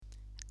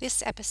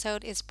This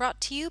episode is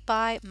brought to you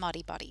by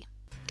Modibody.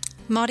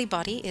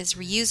 Modibody is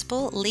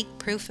reusable,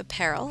 leak-proof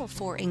apparel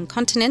for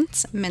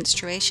incontinence,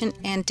 menstruation,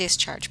 and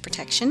discharge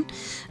protection.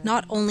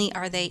 Not only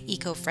are they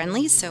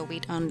eco-friendly, so we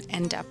don't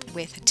end up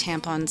with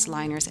tampons,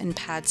 liners, and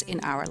pads in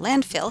our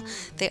landfill,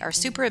 they are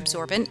super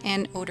absorbent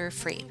and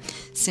odor-free.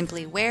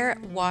 Simply wear,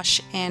 wash,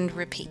 and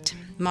repeat.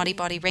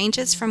 Modibody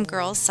ranges from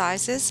girls'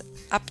 sizes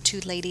up to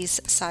ladies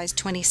size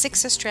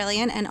 26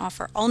 Australian and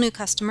offer all new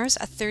customers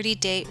a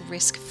 30-day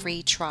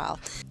risk-free trial.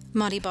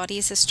 Modibody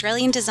is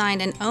Australian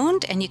designed and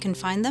owned, and you can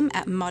find them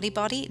at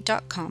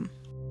modibody.com.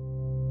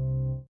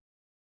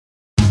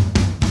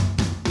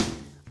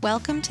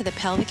 Welcome to the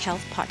Pelvic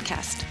Health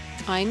Podcast.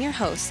 I'm your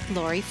host,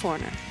 Laurie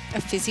Forner, a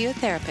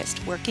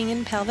physiotherapist working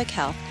in pelvic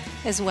health,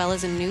 as well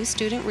as a new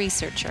student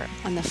researcher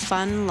on the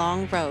fun,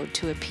 long road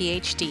to a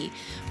PhD,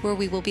 where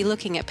we will be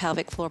looking at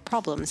pelvic floor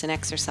problems and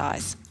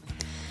exercise.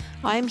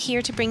 I'm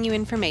here to bring you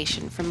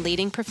information from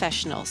leading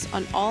professionals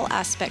on all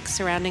aspects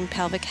surrounding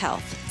pelvic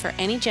health for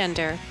any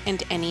gender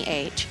and any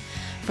age,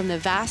 from the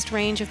vast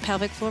range of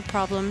pelvic floor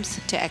problems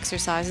to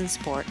exercise and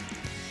sport.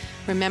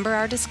 Remember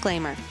our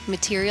disclaimer: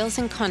 materials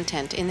and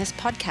content in this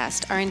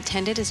podcast are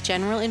intended as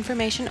general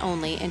information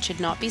only and should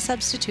not be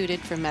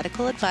substituted for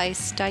medical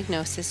advice,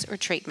 diagnosis, or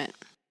treatment.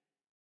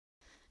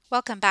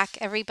 Welcome back,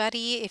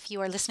 everybody. If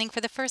you are listening for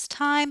the first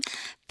time,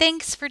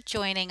 thanks for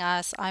joining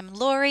us. I'm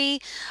Laurie.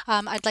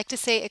 I'd like to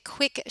say a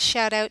quick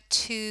shout out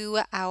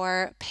to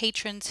our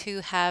patrons who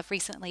have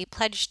recently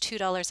pledged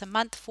 $2 a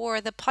month for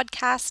the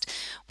podcast.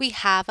 We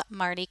have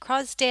Marty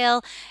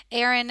Crosdale,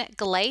 Aaron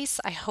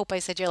Glace, I hope I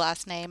said your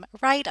last name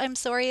right, I'm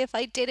sorry if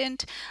I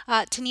didn't,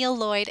 Tennille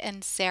Lloyd,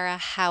 and Sarah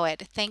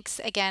Howard.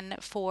 Thanks again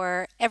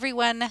for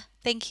everyone.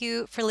 Thank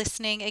you for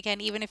listening.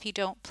 Again, even if you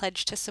don't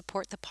pledge to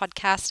support the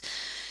podcast,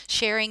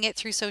 sharing it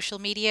through social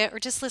media or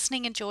just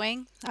listening,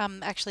 enjoying,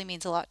 actually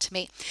means a lot to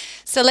me.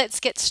 So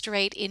let's get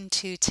straight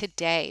into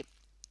today.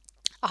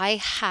 I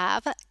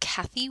have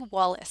Kathe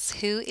Wallace,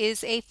 who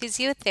is a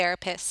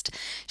physiotherapist.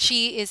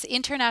 She is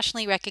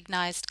internationally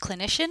recognized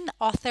clinician,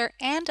 author,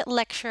 and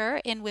lecturer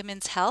in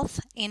women's health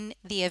in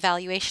the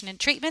evaluation and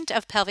treatment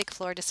of pelvic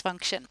floor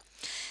dysfunction.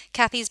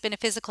 Kathe's been a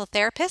physical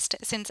therapist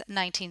since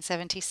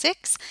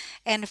 1976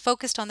 and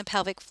focused on the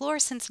pelvic floor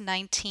since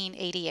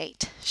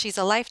 1988. She's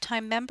a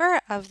lifetime member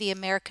of the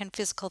American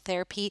Physical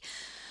Therapy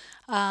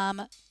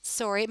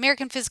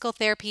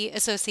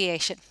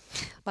Association.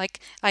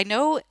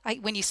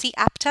 When you see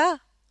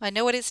APTA, I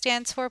know what it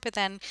stands for, but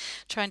then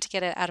trying to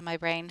get it out of my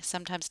brain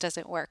sometimes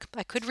doesn't work.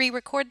 I could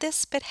re-record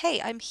this, but hey,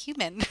 I'm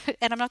human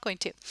and I'm not going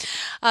to.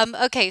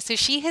 Okay, so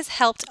she has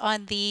helped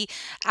on the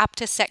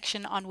APTA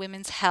section on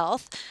women's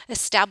health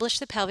establish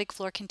the pelvic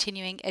floor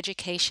continuing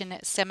education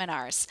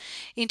seminars.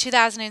 In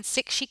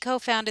 2006, she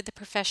co-founded the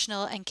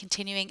professional and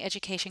continuing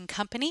education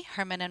company,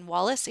 Herman &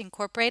 Wallace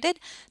Incorporated,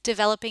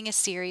 developing a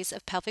series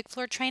of pelvic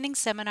floor training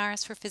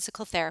seminars for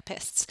physical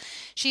therapists.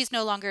 She's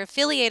no longer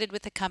affiliated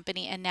with the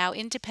company and now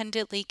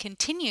independently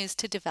continues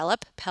to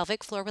develop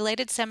pelvic floor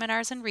related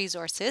seminars and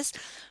resources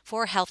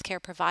for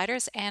healthcare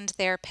providers and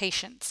their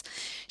patients.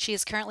 She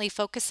is currently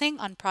focusing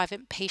on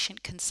private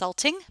patient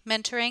consulting,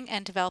 mentoring,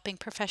 and developing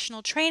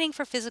professional training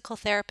for physical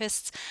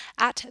therapists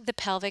at the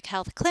Pelvic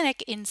Health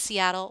Clinic in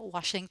Seattle,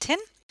 Washington.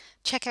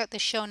 Check out the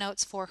show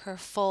notes for her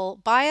full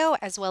bio,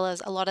 as well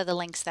as a lot of the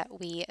links that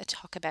we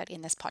talk about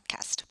in this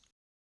podcast.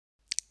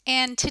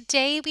 And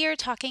today we are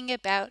talking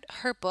about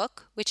her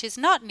book, which is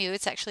not new.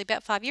 It's actually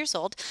about 5 years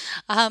old,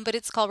 but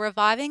it's called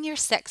Reviving Your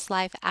Sex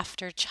Life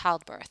After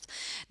Childbirth.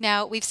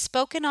 Now, we've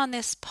spoken on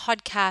this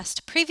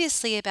podcast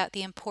previously about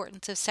the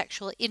importance of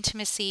sexual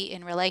intimacy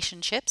in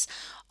relationships,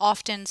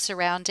 often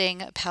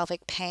surrounding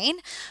pelvic pain.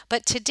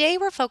 But today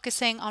we're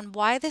focusing on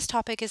why this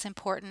topic is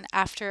important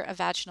after a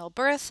vaginal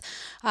birth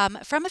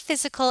from a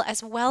physical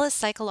as well as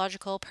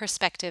psychological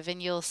perspective.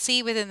 And you'll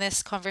see within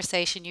this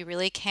conversation, you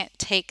really can't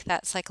take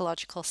that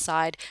psychological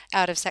side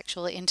out of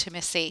sexual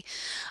intimacy.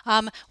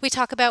 We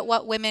talk about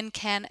what women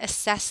can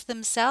assess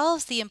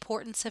themselves, the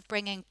importance of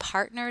bringing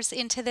partners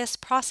into this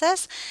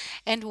process,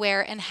 and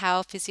where and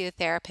how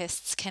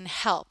physiotherapists can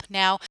help.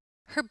 Now,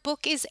 her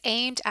book is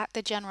aimed at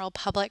the general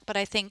public, but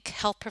I think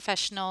health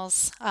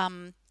professionals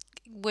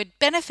would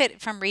benefit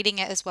from reading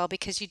it as well,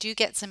 because you do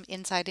get some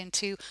insight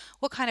into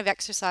what kind of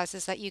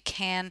exercises that you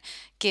can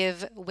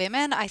give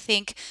women. I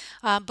think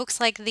books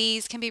like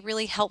these can be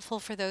really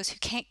helpful for those who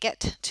can't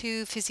get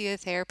to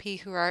physiotherapy,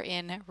 who are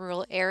in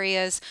rural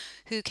areas,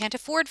 who can't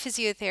afford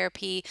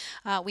physiotherapy.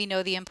 We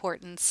know the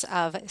importance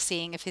of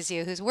seeing a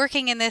physio who's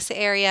working in this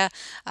area,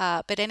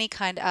 but any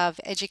kind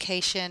of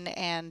education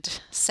and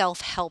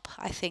self-help,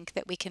 I think,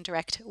 that we can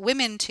direct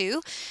women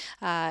to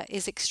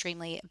is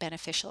extremely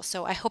beneficial.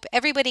 So I hope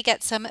everybody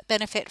gets some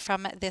benefit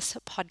from this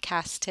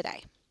podcast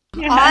today.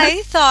 Yeah.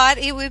 I thought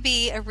it would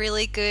be a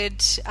really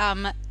good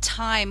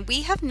time.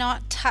 We have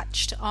not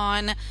touched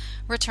on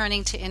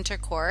returning to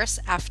intercourse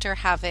after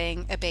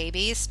having a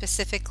baby,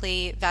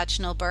 specifically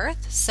vaginal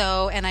birth.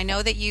 So, and I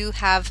know that you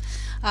have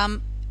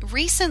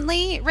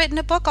recently written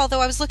a book, although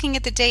I was looking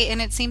at the date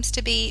and it seems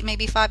to be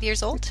maybe 5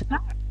 years old.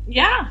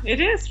 Yeah, it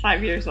is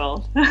 5 years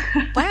old.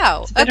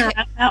 Wow. It's been Okay.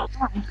 around that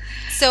long.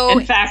 So,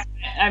 In fact,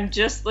 I'm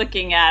just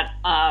looking at,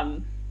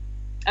 I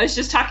was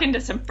just talking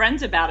to some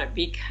friends about it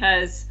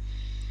because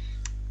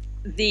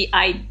the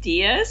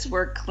ideas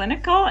were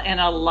clinical and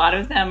a lot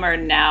of them are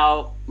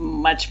now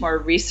much more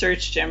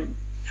researched and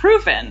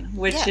proven,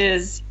 which yeah.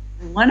 is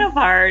one of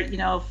our,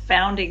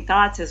 founding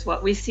thoughts is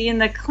what we see in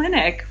the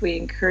clinic. We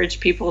encourage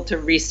people to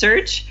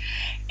research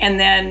and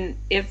then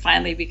it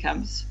finally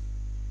becomes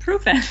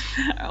proven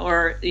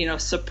or,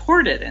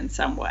 supported in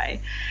some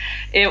way.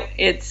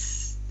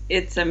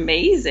 It's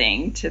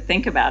amazing to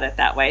think about it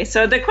that way.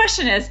 So the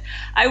question is,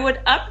 I would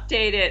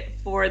update it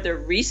for the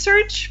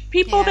research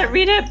people that Yeah.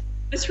 read it.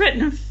 It's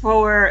written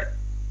for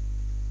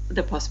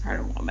the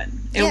postpartum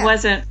woman. It Yeah.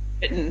 wasn't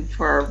written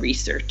for a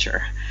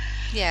researcher.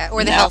 Yeah,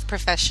 or the No. health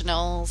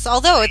professionals.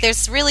 Although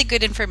there's really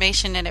good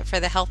information in it for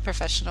the health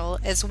professional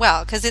as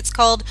well, because it's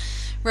called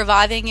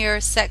Reviving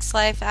Your Sex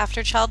Life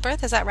After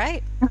Childbirth. Is that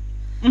right?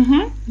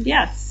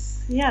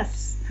 Yes,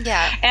 yes.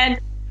 Yeah. And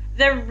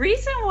the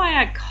reason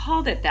why I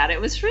called it that, it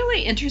was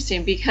really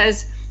interesting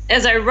because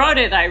as I wrote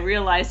it, I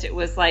realized it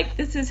was like,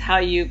 this is how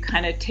you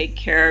kind of take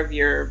care of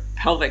your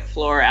pelvic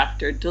floor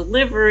after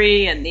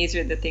delivery, and these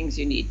are the things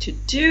you need to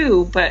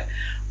do. But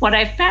what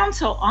I found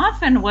so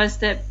often was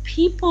that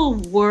people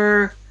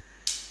were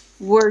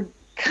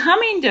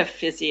coming to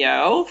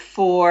physio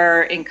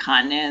for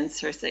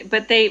incontinence or say,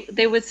 but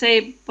they would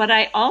say, but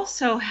I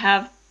also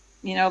have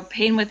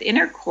pain with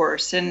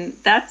intercourse, and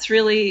that's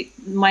really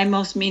my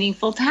most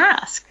meaningful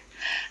task.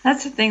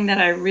 That's the thing that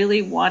I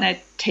really want to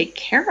take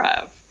care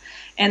of.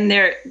 And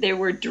they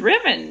were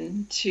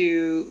driven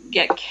to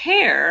get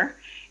care,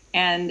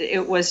 and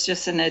it was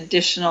just an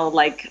additional,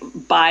 like,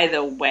 by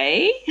the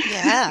way,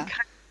 Yeah. kind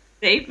of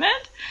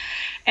statement.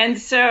 And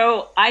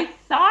so I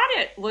thought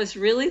it was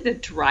really the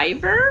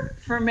driver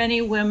for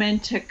many women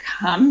to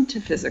come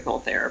to physical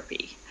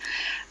therapy.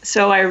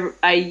 So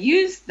I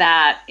used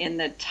that in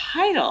the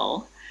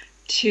title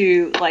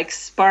to like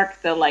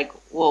spark the like,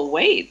 well,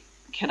 wait,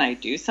 can I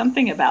do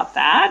something about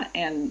that?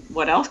 And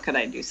what else could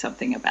I do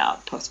something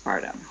about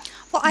postpartum?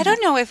 Well, I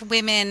don't know if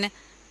women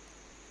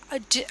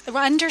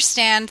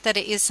understand that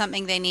it is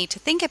something they need to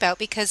think about,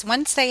 because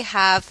once they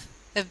have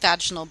a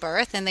vaginal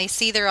birth and they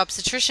see their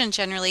obstetrician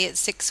generally at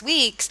 6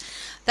 weeks,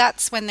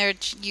 that's when they're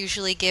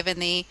usually given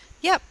the,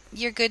 yep,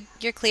 you're good,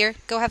 you're clear,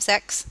 go have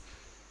sex.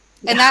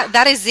 And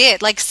that is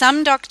it. Like,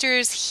 some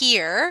doctors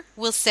here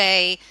will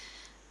say,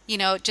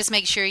 just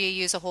make sure you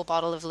use a whole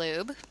bottle of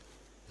lube.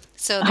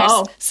 So there's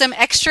Oh, some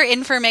extra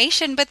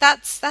information, but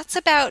that's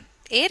about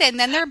it. And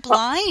then they're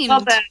well,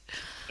 blind.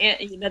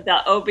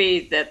 the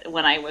OB that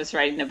when I was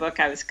writing the book,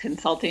 I was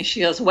consulting,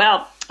 she goes,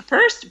 well,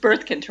 first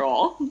birth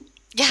control,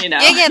 Yeah, you know.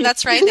 yeah,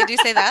 that's right. They do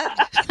say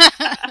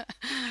that.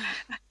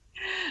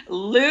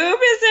 Lube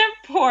is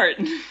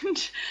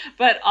important,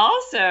 but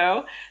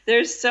also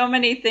there's so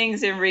many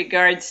things in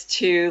regards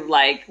to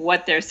like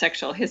what their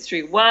sexual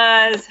history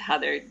was, how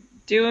they're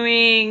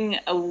doing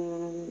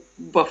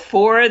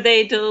before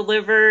they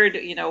delivered,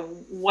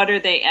 what are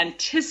they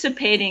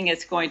anticipating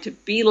it's going to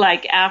be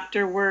like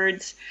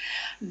afterwards.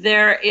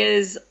 There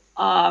is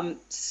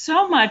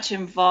so much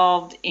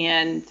involved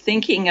in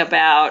thinking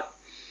about,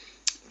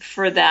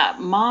 for that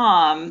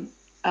mom,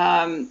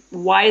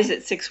 why is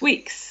it 6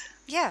 weeks?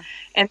 Yeah.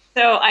 And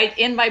so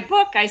in my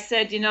book, I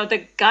said,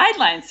 the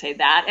guidelines say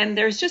that. And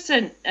there's just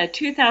a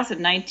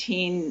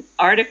 2019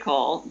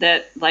 article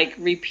that like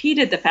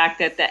repeated the fact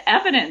that the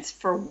evidence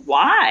for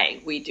why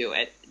we do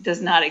it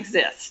does not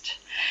exist.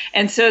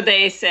 And so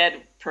they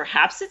said,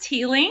 perhaps it's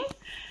healing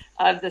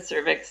of the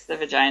cervix, the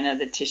vagina,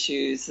 the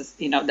tissues,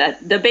 that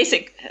the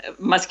basic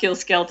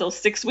musculoskeletal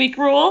 6-week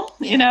rule,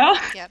 Yeah.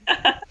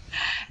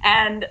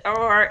 and,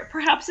 or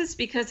perhaps it's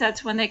because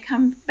that's when they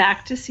come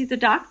back to see the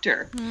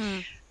doctor.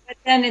 But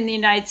then in the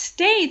United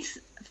States,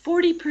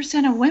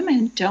 40% of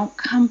women don't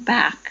come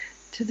back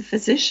to the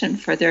physician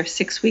for their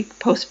 6-week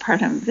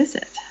postpartum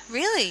visit.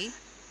 Really?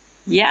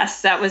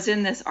 Yes, that was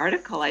in this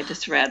article I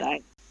just read.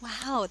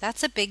 Wow,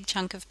 that's a big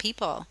chunk of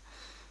people.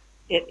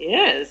 It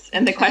is.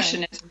 And the Okay.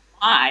 question is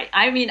why?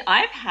 I mean,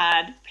 I've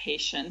had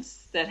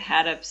patients that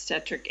had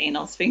obstetric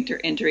anal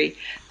sphincter injury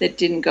that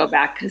didn't go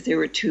back because they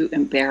were too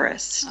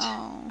embarrassed.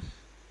 Oh.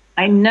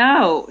 I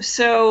know.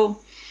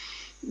 So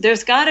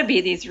there's got to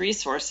be these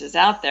resources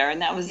out there.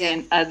 And that was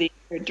Yeah. the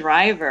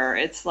driver.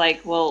 It's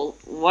like, well,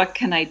 what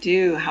can I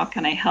do? How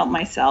can I help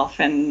myself?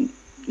 And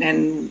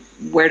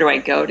where do I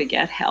go to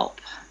get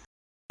help?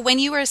 When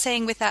you were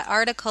saying with that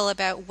article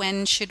about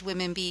when should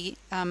women be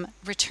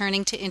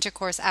returning to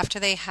intercourse after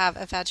they have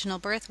a vaginal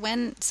birth,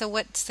 so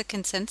what's the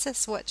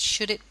consensus? What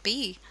should it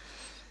be?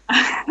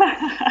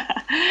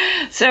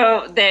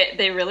 So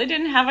they really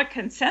didn't have a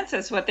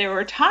consensus. What they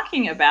were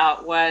talking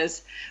about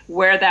was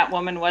where that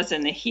woman was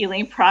in the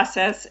healing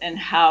process and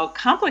how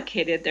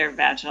complicated their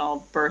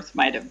vaginal birth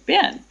might have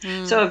been.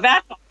 So a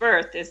vaginal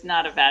birth is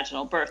not a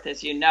vaginal birth,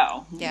 as you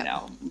know. Yep.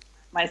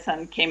 My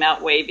son came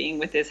out waving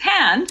with his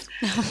hand.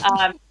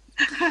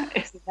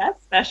 Isn't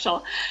that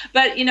special?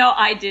 But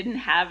I didn't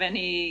have an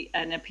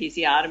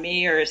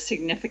episiotomy or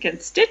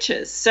significant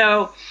stitches.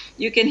 So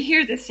you can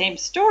hear the same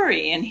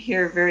story and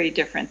hear very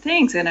different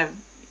things. And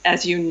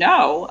as you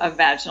know, a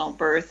vaginal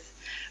birth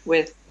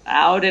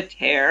without a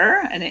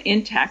tear and an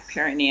intact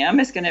perineum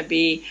is going to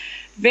be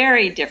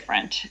very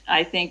different.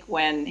 I think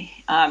when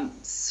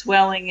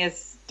swelling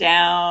is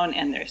down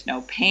and there's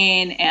no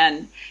pain,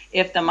 and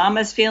if the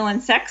mama's feeling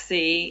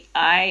sexy,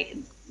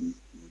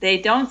 they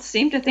don't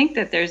seem to think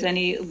that there's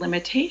any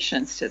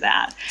limitations to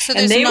that. So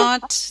And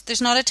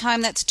there's not a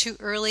time that's too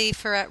early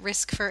for at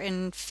risk for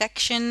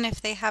infection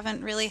if they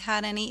haven't really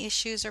had any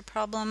issues or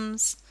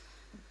problems.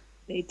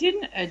 they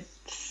didn't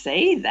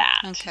say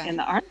that Okay. in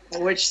the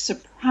article, which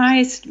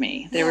surprised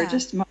me. They were Yeah.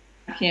 just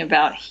talking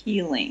about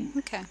healing.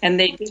 Okay. And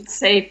they did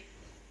say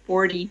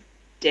 40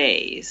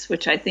 days,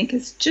 which I think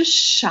is just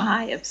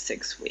shy of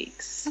 6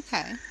 weeks.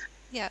 Okay.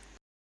 Yeah.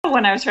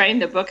 When I was writing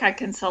the book, I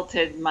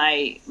consulted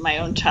my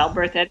own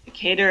childbirth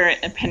educator,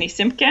 Penny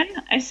Simpkin.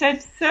 I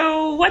said,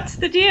 "So what's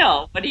the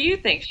deal? What do you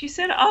think?" She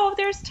said, "Oh,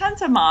 there's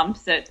tons of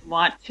moms that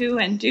want to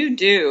and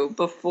do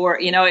before,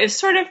 it's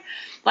sort of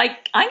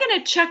like, I'm going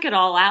to check it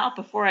all out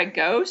before I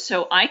go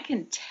so I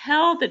can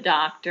tell the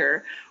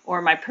doctor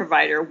or my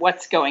provider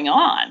what's going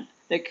on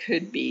that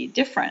could be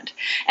different."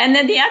 And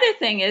then the other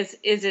thing is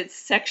it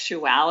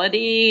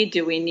sexuality?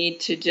 Do we need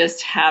to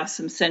just have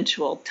some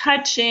sensual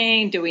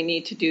touching? Do we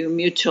need to do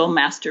mutual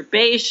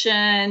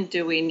masturbation?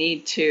 Do we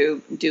need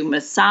to do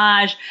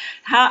massage?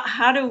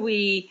 How do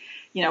we,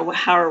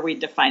 how are we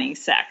defining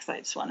sex? I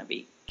just want to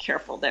be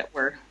careful that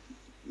we're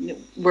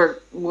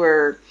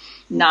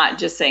not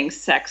just saying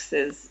sex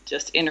is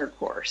just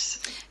intercourse.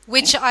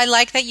 Which I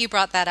like that you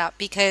brought that up,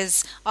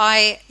 because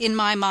I, in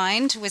my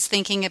mind, was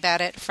thinking about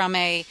it from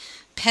a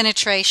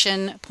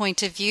penetration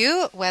point of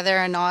view, whether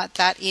or not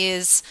that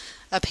is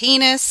a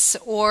penis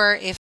or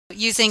if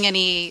using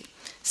any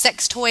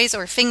sex toys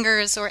or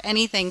fingers or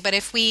anything. But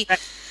if we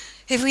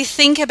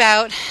think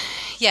about,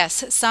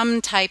 yes,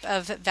 some type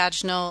of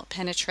vaginal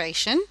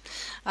penetration,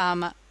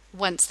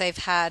 once they've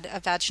had a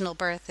vaginal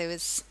birth, it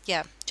was,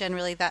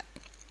 generally that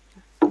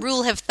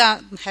rule of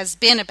thumb has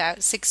been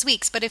about 6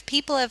 weeks. But if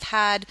people have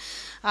had,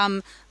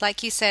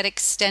 like you said,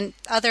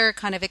 other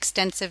kind of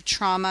extensive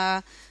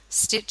trauma,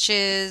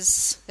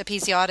 stitches,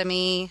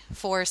 episiotomy,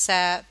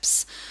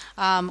 forceps,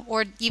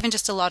 or even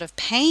just a lot of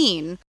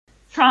pain.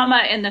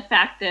 Trauma in the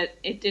fact that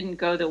it didn't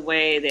go the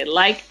way they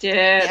liked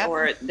it, Yep.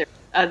 or there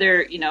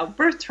other,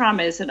 birth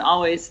trauma isn't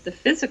always the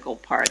physical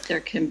part. There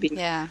can be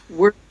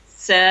words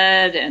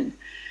said and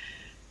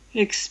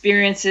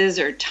experiences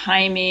or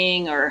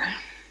timing or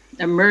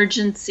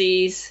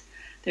emergencies.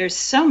 There's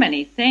so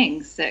many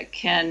things that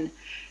can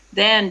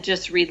then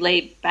just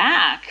relate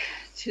back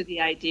to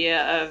the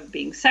idea of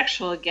being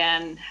sexual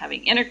again,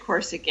 having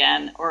intercourse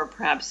again, or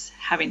perhaps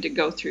having to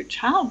go through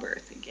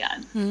childbirth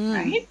again,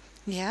 right?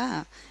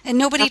 Yeah. And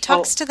nobody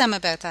talks to them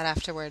about that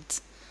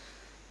afterwards.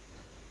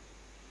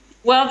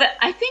 Well,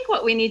 I think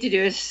what we need to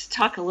do is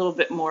talk a little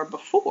bit more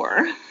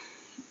before.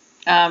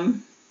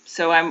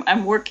 So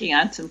I'm working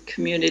on some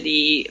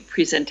community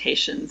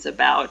presentations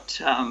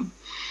about,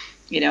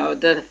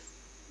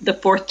 the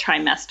fourth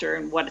trimester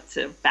and what it's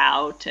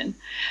about. And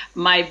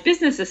my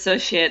business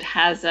associate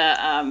has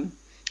a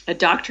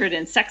doctorate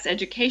in sex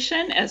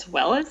education as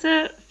well as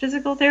a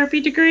physical therapy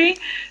degree.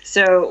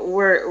 So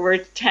we're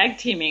tag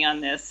teaming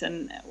on this,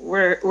 and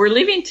we're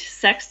leaving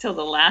sex till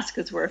the last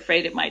because we're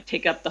afraid it might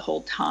take up the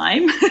whole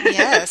time.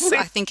 Yes,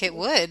 I think it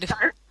would.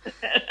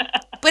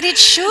 But it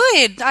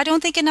should. I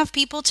don't think enough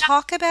people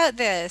talk about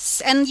this.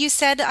 And you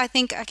said, I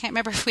can't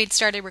remember if we'd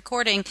started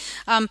recording,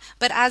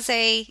 but as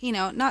a,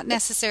 not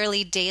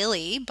necessarily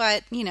daily,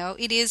 but,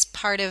 it is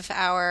part of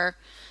our,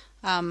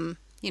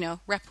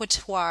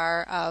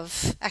 repertoire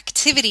of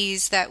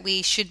activities that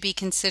we should be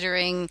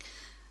considering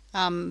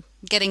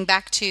getting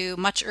back to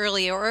much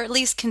earlier, or at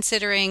least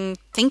considering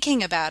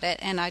thinking about it.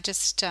 And I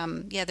just,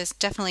 there's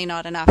definitely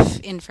not enough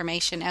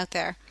information out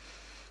there.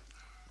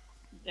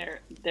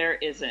 There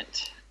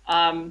isn't.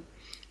 And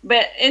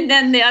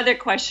then the other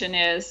question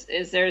is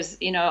there's,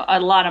 a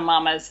lot of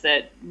mamas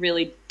that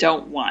really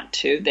don't want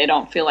to. They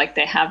don't feel like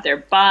they have their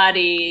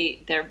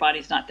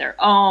body's not their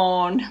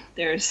own.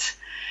 There's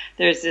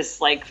this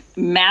like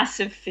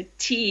massive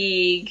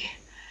fatigue.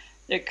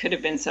 There could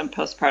have been some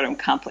postpartum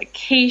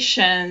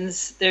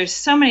complications. There's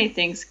so many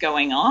things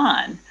going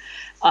on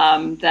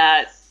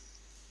that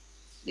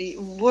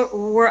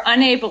we're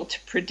unable to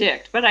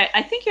predict. But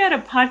I think you had a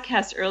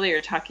podcast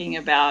earlier talking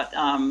about,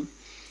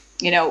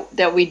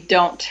 that we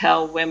don't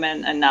tell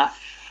women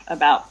enough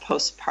about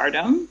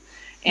postpartum.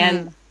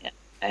 And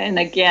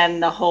again,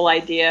 the whole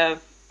idea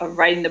of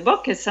writing the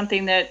book is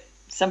something that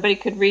somebody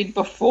could read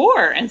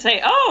before and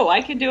say, oh,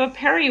 I could do a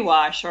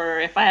peri-wash,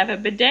 or if I have a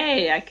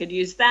bidet, I could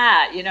use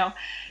that.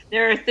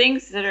 There are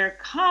things that are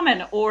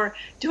common, or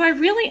do I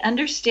really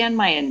understand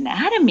my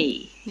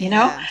anatomy?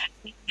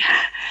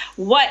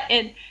 What,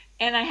 and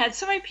I had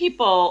so many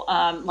people,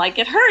 like,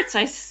 it hurts.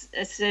 I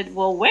said,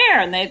 well, where?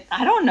 And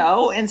I don't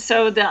know. And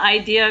so the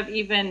idea of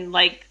even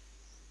like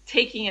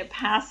taking it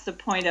past the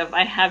point of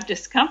I have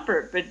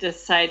discomfort, but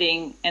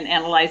deciding and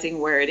analyzing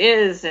where it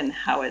is and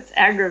how it's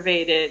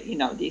aggravated,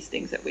 these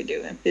things that we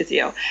do in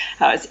physio,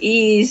 how it's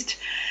eased.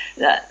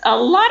 A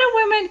lot of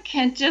women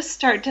can just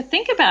start to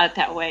think about it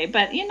that way,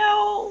 but,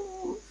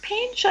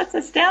 pain shuts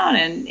us down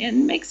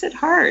and makes it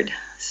hard.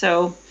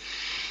 So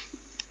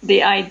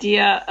the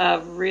idea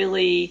of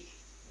really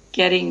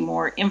getting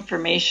more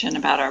information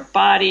about our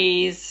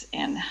bodies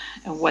and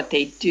what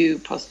they do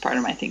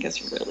postpartum, I think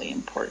is really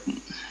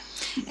important.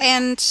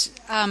 And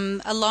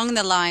along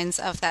the lines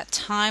of that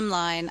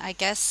timeline, I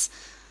guess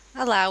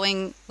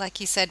allowing,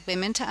 like you said,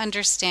 women to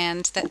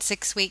understand that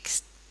 6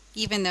 weeks,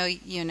 even though,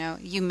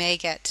 you may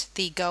get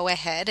the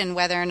go-ahead and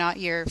whether or not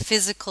your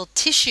physical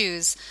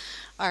tissues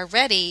are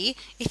ready,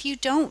 if you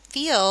don't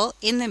feel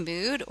in the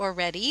mood or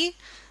ready,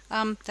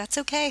 that's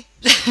okay.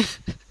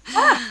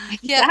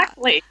 Exactly.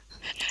 Yeah.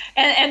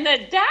 And the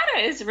data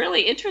is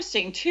really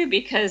interesting, too,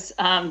 because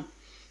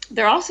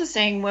they're also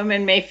saying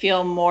women may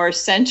feel more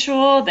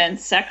sensual than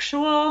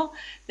sexual.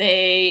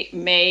 They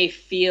may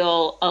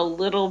feel a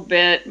little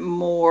bit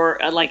more,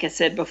 like I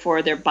said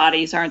before, their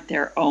bodies aren't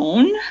their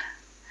own.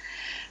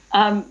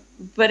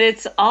 But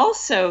it's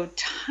also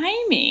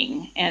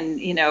timing. And,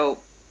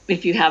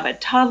 if you have a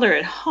toddler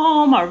at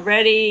home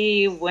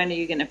already, when are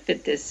you going to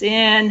fit this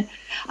in?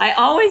 I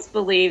always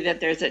believe that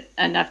there's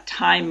enough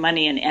time,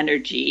 money, and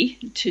energy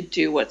to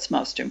do what's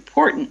most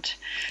important.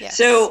 Yes.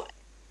 So,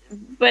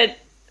 but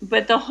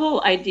the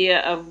whole idea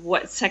of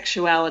what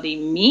sexuality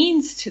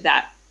means to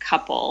that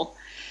couple,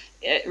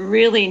 it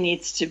really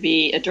needs to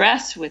be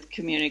addressed with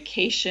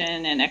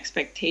communication and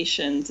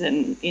expectations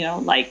and,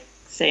 like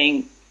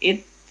saying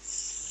it's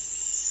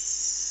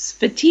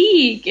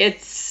fatigue,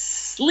 it's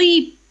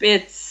sleep,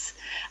 it's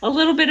a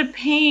little bit of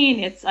pain,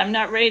 it's I'm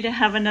not ready to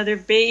have another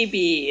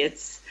baby.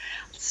 It's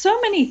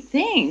so many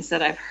things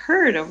that I've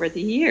heard over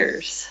the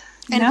years.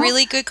 And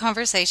really good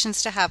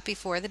conversations to have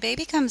before the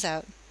baby comes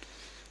out.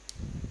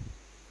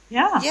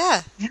 Yeah.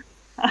 Yeah.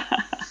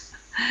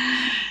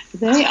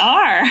 They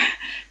are.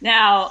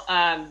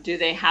 Now, do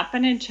they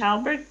happen in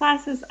childbirth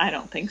classes? I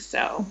don't think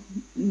so.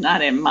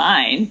 Not in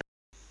mine.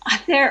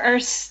 There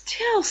are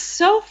still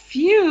so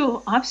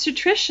few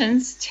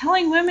obstetricians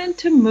telling women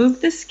to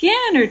move the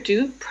skin or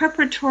do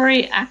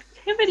preparatory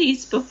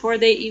activities before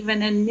they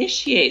even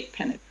initiate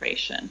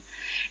penetration.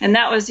 And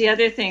that was the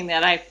other thing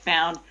that I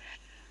found,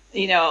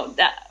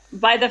 that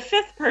by the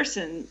fifth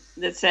person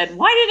that said,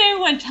 why did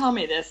anyone tell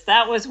me this?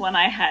 That was when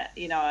I had,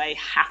 I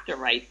have to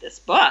write this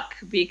book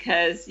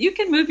because you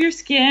can move your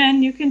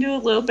skin, you can do a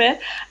little bit.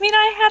 I mean,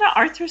 I had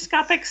an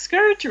arthroscopic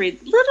surgery,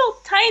 little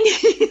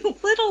tiny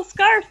little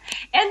scarf,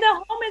 and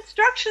the home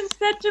instructions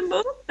said to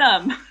move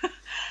them.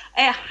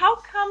 How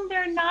come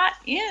they're not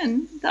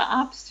in the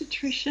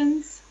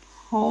obstetrician's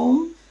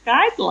home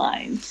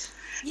guidelines?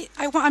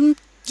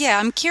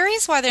 I'm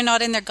curious why they're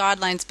not in their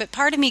guidelines, but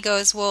part of me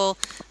goes, well,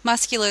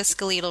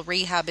 musculoskeletal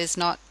rehab is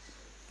not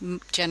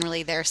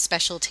generally their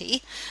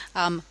specialty.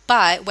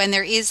 But when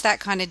there is that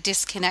kind of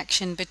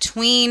disconnection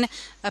between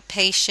a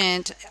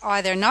patient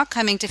either not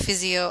coming to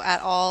physio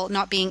at all,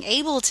 not being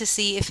able to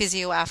see a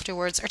physio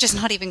afterwards, or just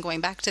not even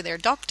going back to their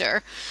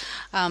doctor,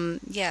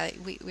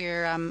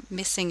 we're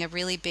missing a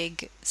really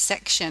big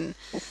section.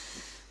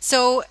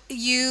 So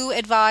you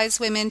advise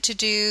women to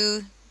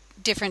do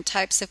different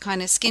types of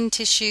kind of skin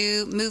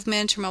tissue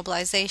movement or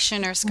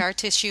mobilization or scar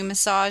tissue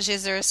massage.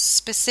 Is there a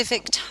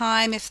specific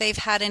time if they've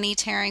had any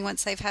tearing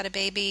once they've had a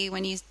baby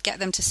when you get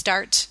them to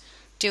start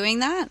doing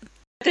that?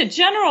 The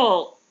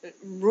general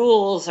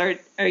rules are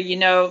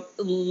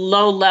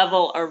low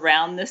level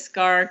around the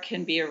scar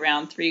can be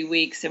around 3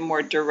 weeks and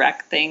more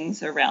direct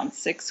things around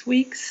 6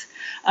 weeks.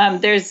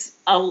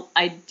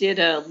 I did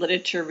a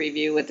literature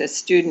review with a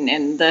student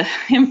and the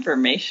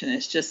information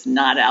is just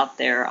not out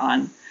there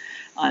on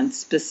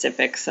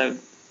specifics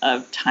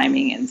of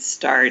timing and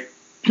start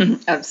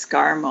of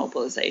scar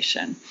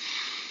mobilization.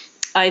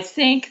 I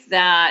think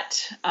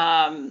that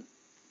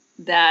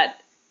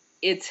that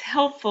it's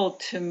helpful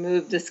to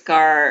move the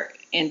scar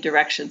in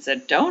directions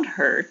that don't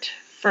hurt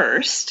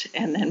first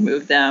and then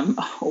move them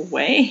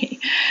away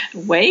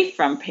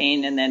from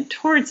pain and then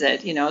towards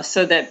it,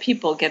 so that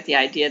people get the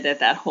idea that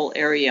that whole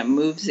area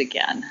moves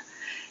again.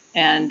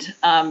 And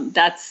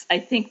that's, I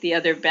think, the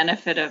other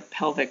benefit of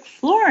pelvic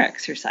floor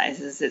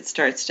exercises. It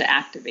starts to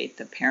activate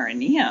the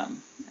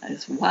perineum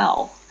as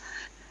well.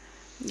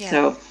 Yeah.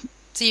 So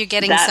you're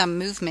getting some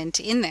movement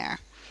in there.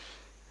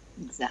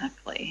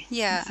 Exactly.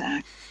 Yeah.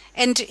 Exactly.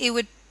 And it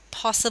would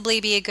possibly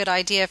be a good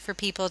idea for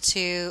people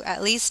to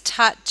at least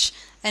touch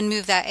and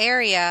move that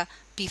area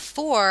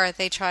before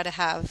they try to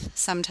have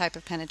some type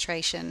of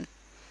penetration.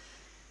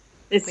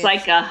 It's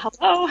like a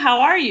hello,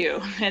 how are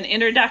you? An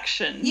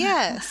introduction.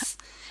 Yes.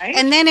 Right?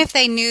 And then if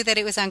they knew that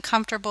it was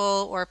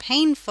uncomfortable or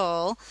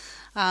painful,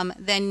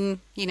 then,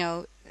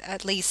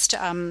 at least,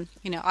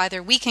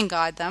 either we can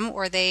guide them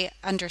or they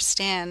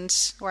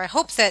understand, or I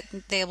hope that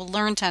they will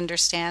learn to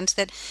understand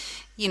that,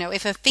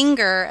 if a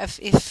finger,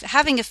 if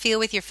having a feel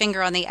with your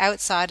finger on the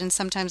outside and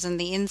sometimes on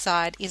the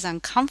inside is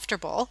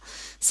uncomfortable,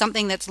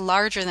 something that's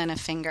larger than a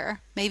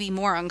finger may be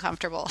more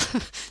uncomfortable.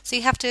 So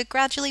you have to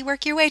gradually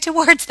work your way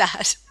towards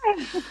that.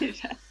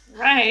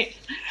 Right.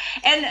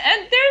 And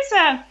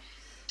there's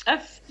a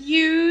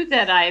few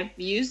that I've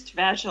used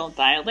vaginal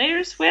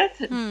dilators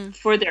with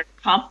for their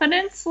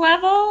confidence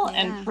level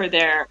and for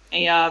their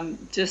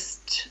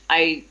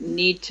I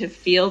need to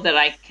feel that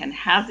I can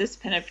have this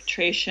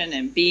penetration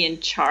and be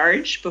in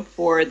charge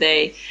before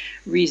they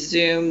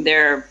resume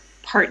their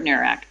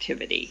partner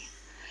activity.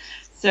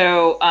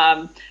 So,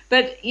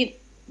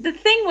 the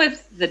thing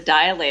with the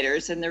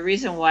dilators, and the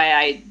reason why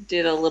I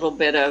did a little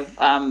bit of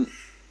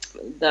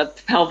the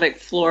pelvic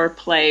floor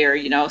play,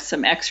 or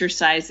some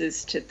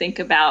exercises to think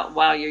about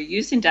while you're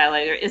using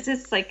dilator, is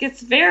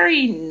it's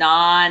very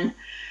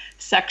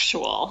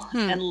non-sexual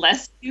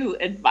unless you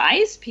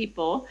advise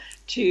people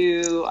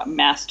to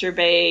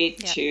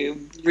masturbate, to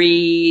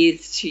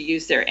breathe, to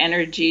use their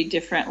energy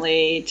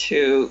differently,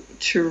 to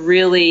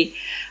really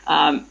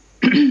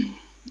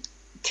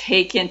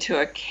take into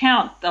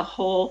account the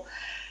whole,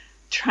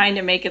 trying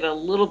to make it a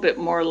little bit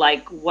more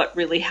like what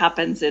really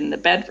happens in the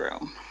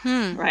bedroom,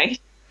 right?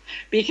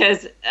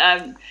 Because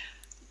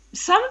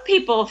some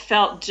people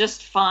felt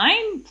just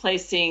fine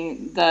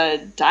placing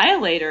the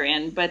dilator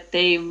in, but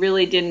they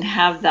really didn't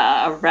have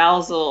the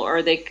arousal,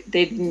 or they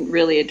didn't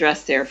really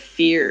address their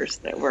fears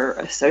that were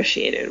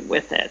associated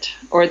with it,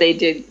 or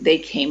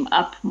they came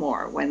up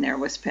more when there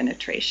was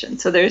penetration.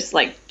 So there's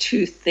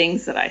two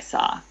things that I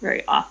saw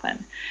very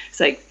often.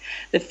 It's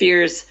the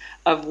fears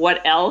of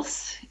what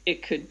else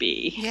it could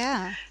be.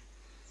 Yeah.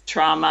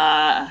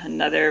 Trauma,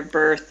 another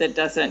birth that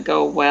doesn't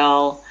go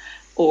well,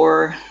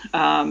 or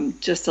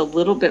just a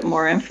little bit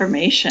more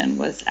information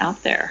was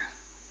out there.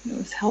 It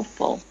was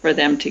helpful for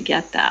them to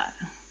get that.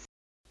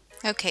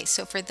 Okay,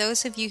 so for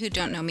those of you who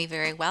don't know me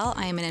very well,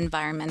 I am an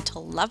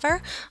environmental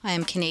lover. I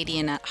am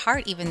Canadian at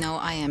heart, even though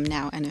I am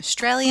now an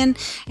Australian.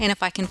 And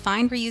if I can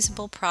find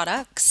reusable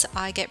products,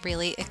 I get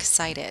really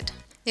excited.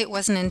 It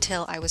wasn't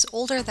until I was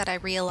older that I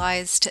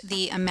realized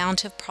the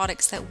amount of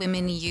products that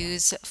women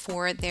use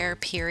for their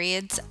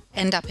periods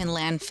end up in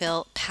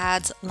landfill: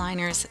 pads,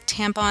 liners,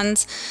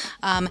 tampons.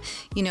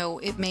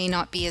 It may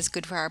not be as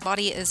good for our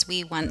body as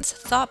we once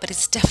thought, but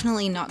it's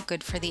definitely not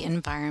good for the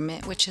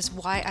environment, which is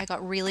why I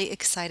got really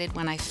excited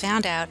when I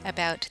found out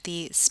about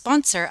the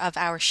sponsor of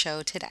our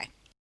show today.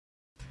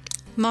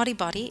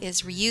 Modibody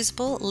is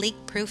reusable,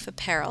 leak-proof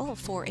apparel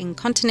for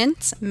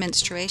incontinence,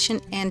 menstruation,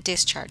 and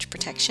discharge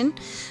protection.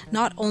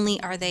 Not only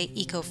are they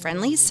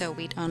eco-friendly, so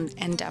we don't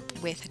end up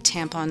with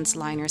tampons,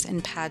 liners,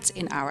 and pads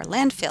in our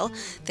landfill,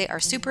 they are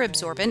super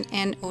absorbent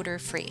and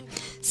odor-free.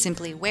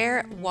 Simply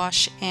wear,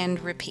 wash, and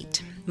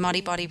repeat.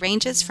 Modibody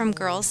ranges from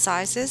girls'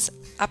 sizes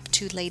up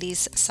to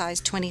ladies'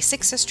 size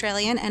 26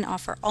 Australian and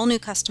offer all new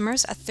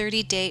customers a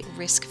 30-day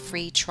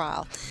risk-free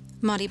trial.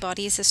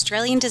 Modibody is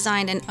Australian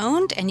designed and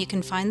owned, and you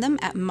can find them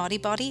at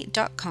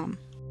modibody.com.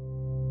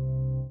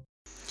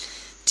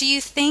 Do you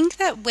think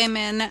that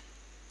women,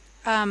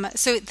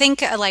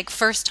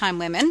 first-time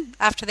women,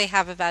 after they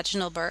have a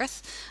vaginal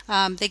birth,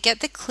 they get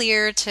the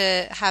clear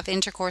to have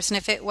intercourse, and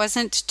if it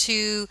wasn't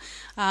too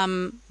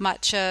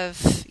much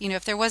of,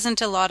 if there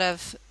wasn't a lot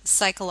of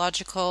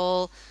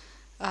psychological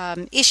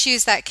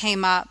issues that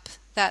came up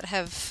that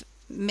have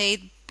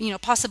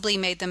possibly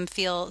made them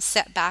feel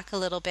set back a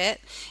little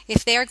bit,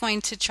 if they are going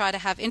to try to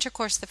have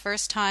intercourse the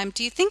first time,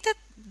 do you think that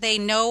they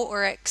know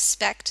or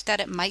expect that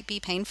it might be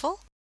painful?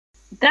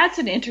 That's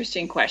an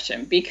interesting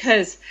question,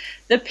 because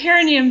the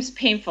perineum's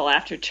painful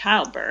after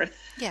childbirth.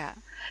 Yeah.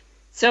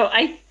 So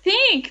I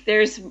think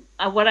there's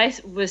what I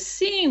was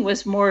seeing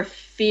was more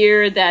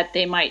fear that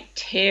they might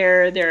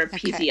tear their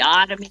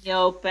episiotomy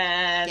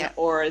open,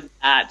 or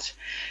that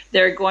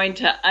they're going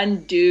to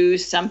undo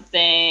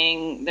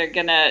something.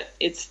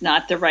 It's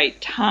not the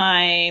right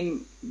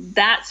time.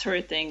 That sort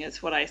of thing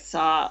is what I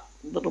saw a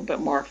little bit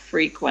more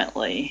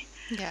frequently.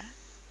 Yeah.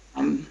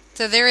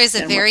 So there is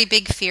a very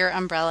big fear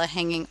umbrella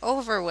hanging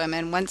over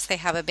women once they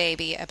have a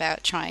baby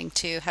about trying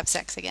to have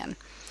sex again.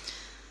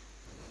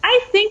 I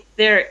think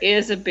there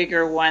is a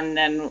bigger one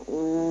than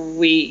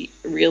we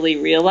really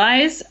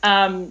realize.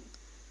 I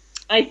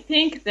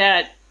think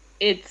that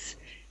it's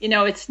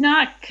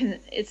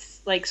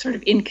sort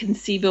of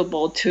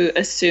inconceivable to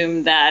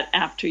assume that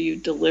after you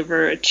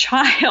deliver a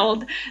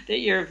child that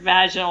your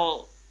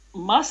vaginal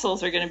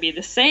muscles are going to be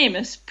the same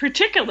as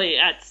particularly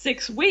at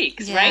 6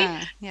 weeks,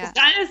 right? Yeah. It's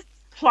kind of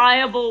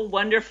pliable,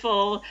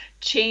 wonderful,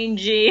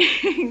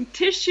 changing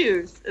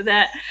tissues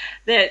that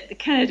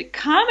kind of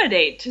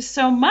accommodate to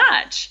so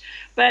much.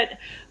 But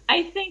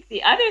I think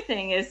the other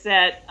thing is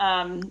that,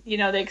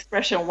 the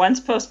expression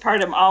once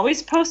postpartum,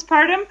 always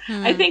postpartum.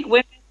 I think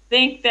women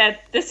think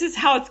that this is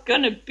how it's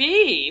going to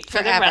be for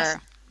forever. The rest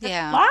of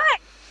their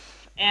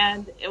life.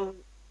 And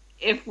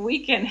if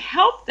we can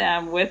help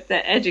them with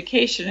the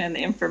education and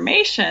the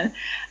information,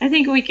 I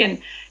think we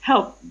can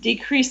help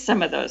decrease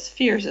some of those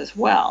fears as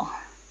well.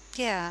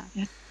 Yeah.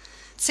 Yeah.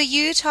 So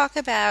you talk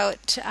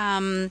about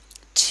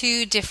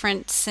two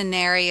different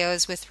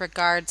scenarios with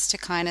regards to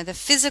kind of the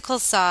physical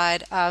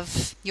side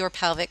of your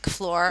pelvic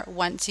floor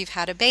once you've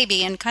had a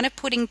baby, and kind of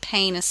putting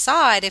pain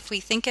aside. If we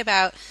think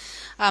about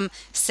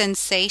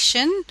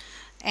sensation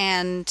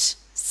and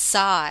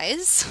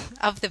size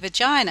of the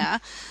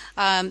vagina,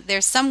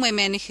 there's some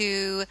women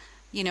who,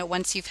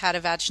 once you've had a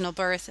vaginal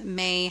birth,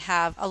 may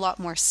have a lot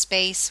more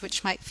space,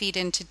 which might feed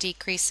into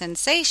decreased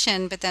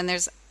sensation. But then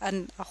there's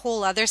a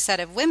whole other set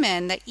of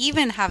women that,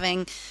 even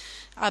having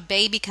a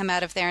baby come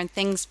out of there and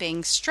things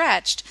being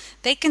stretched,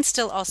 they can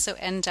still also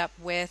end up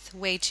with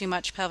way too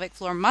much pelvic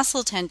floor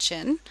muscle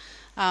tension,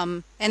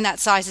 and that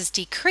size is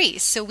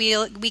decreased. So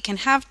we can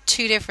have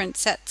two different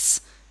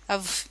sets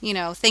of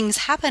things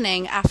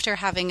happening after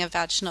having a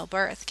vaginal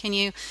birth. Can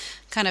you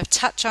kind of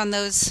touch on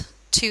those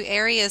two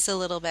areas a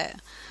little bit?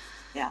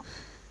 Yeah.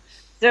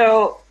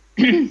 So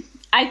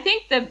I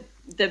think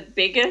the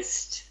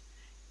biggest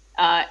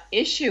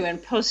issue in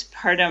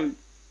postpartum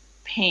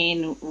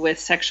pain with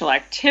sexual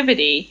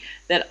activity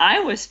that I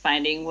was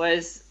finding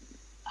was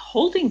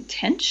holding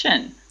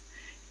tension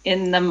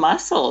in the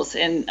muscles.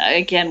 And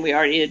again, we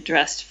already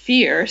addressed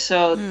fear.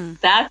 So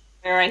that's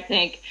where I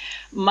think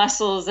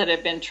muscles that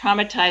have been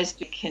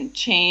traumatized can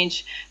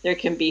change. There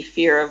can be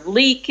fear of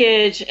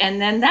leakage.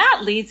 And then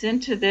that leads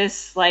into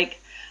this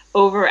like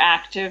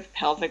overactive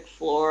pelvic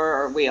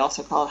floor, or we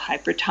also call it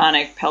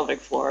hypertonic pelvic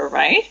floor,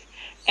 right?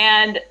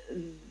 And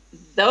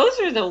those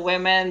are the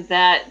women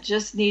that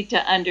just need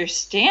to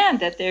understand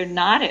that they're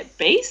not at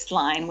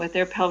baseline with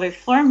their pelvic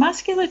floor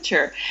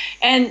musculature.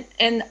 And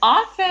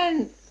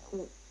often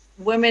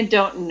women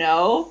don't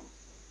know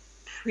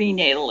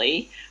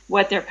prenatally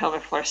what their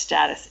pelvic floor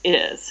status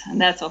is. And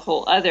that's a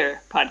whole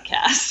other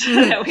podcast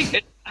that we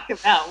could talk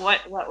about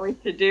what we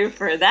should do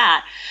for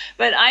that.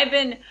 But I've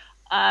been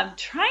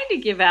trying to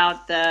give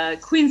out the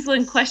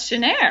Queensland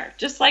questionnaire,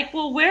 just like,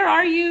 well, where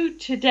are you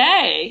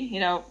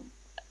today?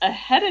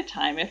 Ahead of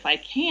time, if I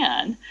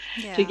can,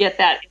 to get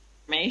that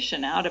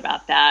information out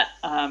about that.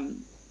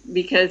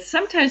 Because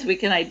sometimes we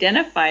can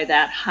identify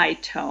that high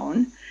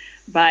tone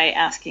by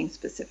asking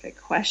specific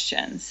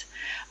questions.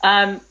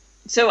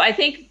 So I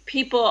think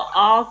people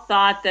all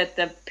thought that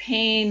the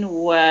pain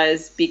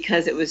was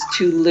because it was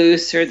too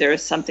loose, or there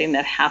was something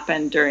that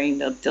happened during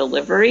the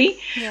delivery,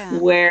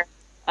 where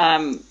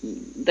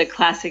the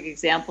classic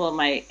example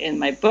in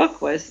my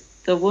book was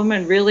the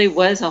woman really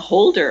was a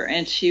holder,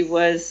 and she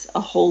was a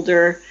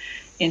holder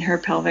in her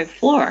pelvic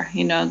floor.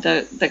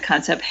 The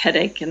concept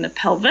headache in the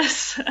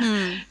pelvis,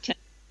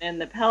 in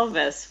the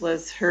pelvis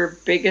was her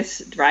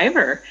biggest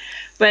driver.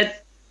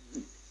 But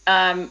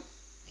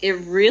it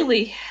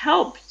really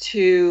helped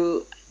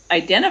to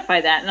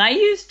identify that. And I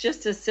used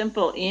just a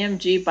simple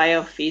EMG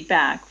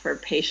biofeedback for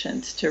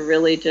patients to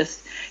really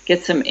just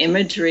get some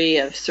imagery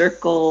of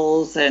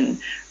circles and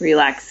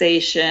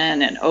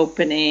relaxation and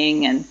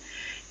opening,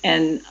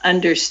 and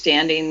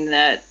understanding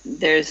that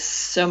there's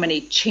so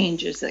many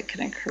changes that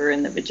can occur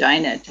in the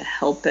vagina to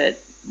help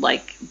it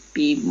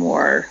be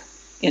more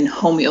in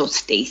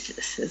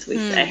homeostasis, as we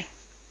say.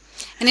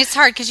 And it's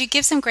hard because you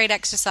give some great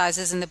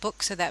exercises in the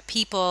book so that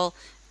people,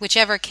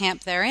 whichever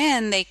camp they're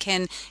in, they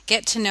can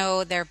get to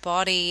know their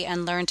body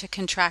and learn to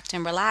contract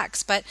and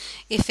relax. But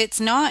if it's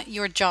not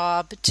your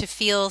job to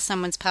feel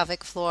someone's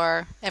pelvic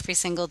floor every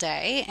single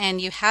day, and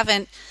you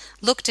haven't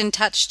looked and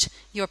touched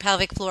your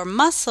pelvic floor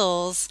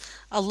muscles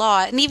a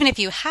lot, and even if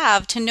you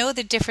have, to know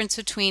the difference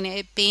between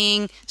it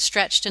being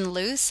stretched and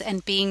loose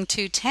and being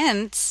too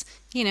tense,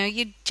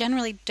 you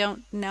generally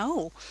don't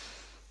know.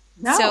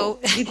 No. So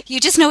you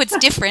just know it's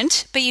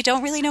different, but you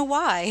don't really know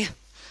why.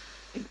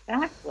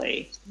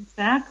 Exactly.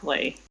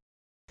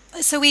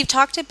 So we've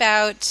talked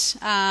about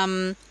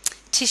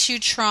tissue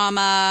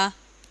trauma,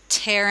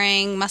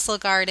 tearing, muscle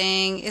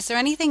guarding. Is there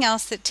anything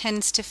else that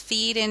tends to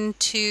feed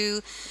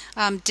into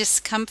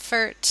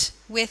discomfort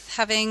with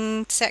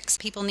having sex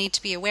people need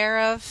to be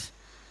aware of?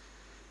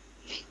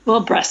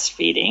 Well,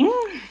 breastfeeding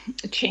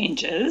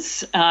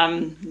changes,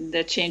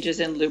 the changes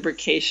in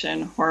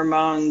lubrication,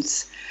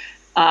 hormones.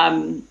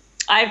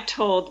 I've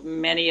told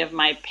many of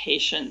my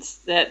patients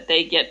that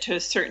they get to a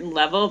certain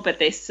level, but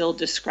they still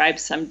describe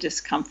some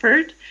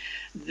discomfort,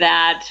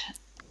 that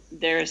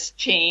there's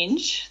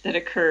change that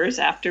occurs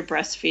after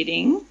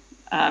breastfeeding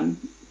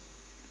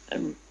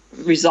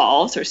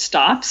resolves or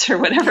stops, or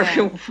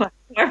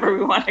whatever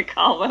we want to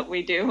call what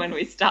we do when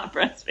we stop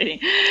breastfeeding.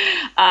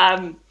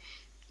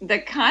 The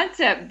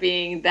concept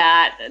being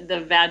that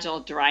the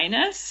vaginal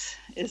dryness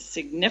is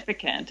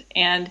significant.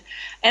 And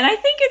I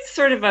think it's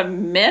sort of a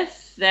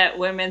myth that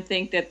women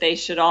think that they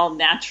should all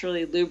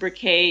naturally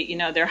lubricate,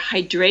 their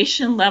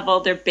hydration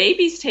level. Their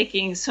baby's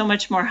taking so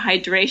much more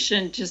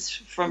hydration just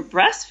from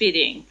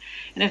breastfeeding.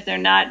 And if they're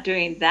not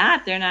doing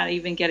that, they're not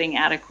even getting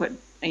adequate,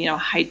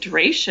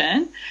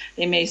 hydration.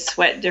 They may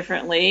sweat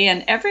differently.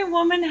 And every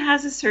woman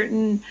has a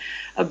certain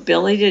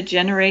ability to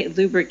generate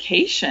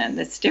lubrication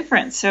that's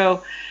different.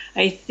 So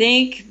I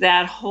think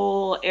that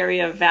whole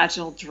area of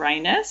vaginal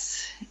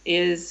dryness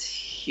is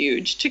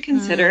huge to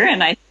consider.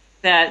 And I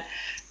think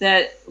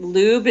that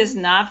lube is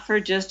not for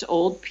just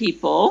old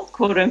people,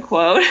 quote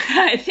unquote.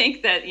 I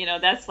think that,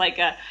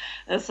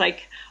 that's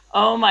like,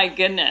 oh my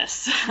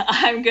goodness,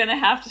 I'm going to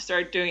have to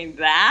start doing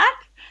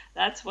that.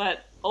 That's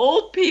what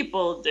old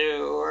people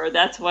do, or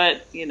that's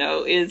what,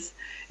 is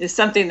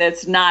something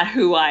that's not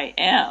who I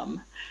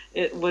am.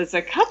 It was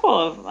a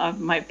couple of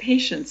my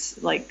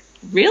patients like,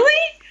 really?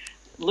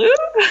 Lube?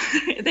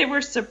 They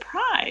were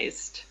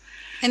surprised.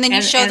 And then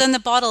you show them the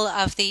bottle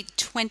of the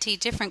 20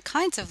 different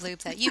kinds of lube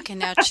that you can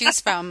now choose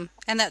from,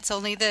 and that's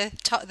only the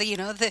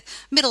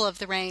middle of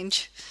the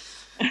range.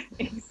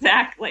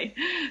 Exactly.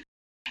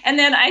 And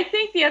then I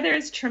think the other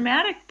is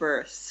traumatic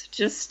births.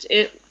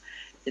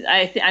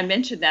 I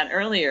mentioned that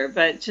earlier,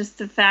 but just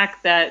the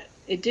fact that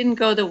it didn't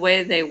go the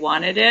way they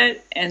wanted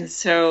it, and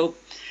so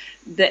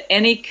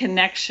any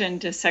connection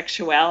to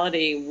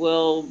sexuality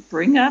will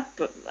bring up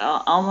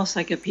almost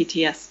like a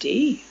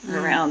PTSD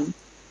around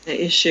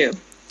the issue.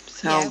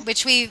 So. Yeah,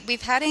 which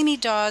we've had Amy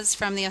Dawes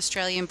from the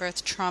Australian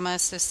Birth Trauma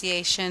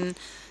Association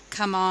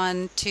come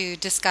on to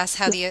discuss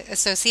how the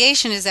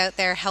association is out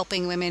there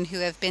helping women who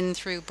have been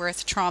through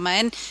birth trauma.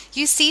 And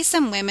you see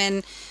some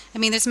women,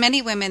 there's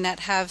many women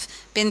that have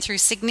been through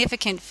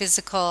significant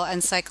physical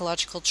and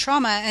psychological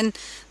trauma, and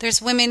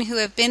there's women who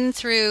have been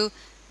through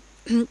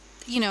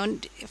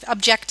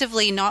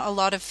objectively not a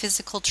lot of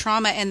physical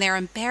trauma, and they're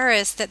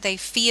embarrassed that they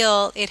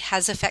feel it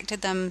has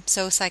affected them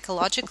so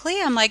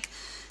psychologically. I'm like,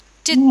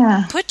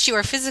 put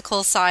your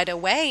physical side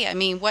away.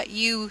 What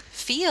you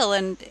feel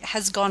and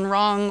has gone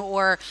wrong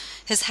or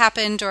has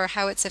happened or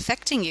how it's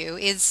affecting you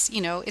is,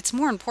 it's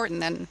more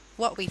important than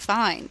what we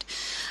find.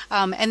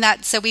 And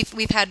that, so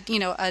we've had,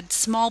 a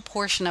small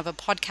portion of a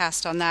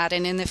podcast on that.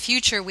 And in the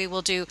future, we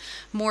will do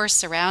more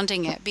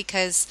surrounding it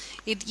because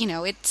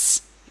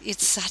it's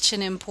such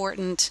an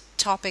important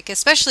topic,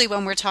 especially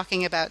when we're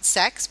talking about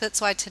sex. That's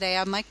why today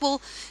I'm like,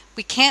 well,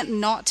 we can't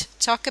not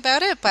talk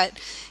about it, but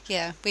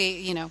yeah,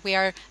 we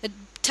are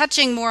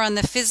touching more on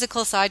the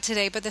physical side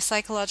today, but the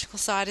psychological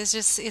side is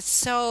it's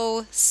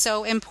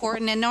so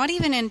important, and not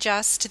even in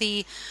just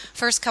the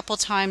first couple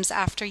times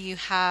after you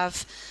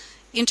have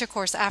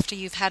intercourse, after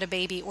you've had a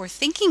baby or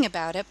thinking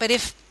about it, but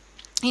if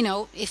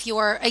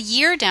you're a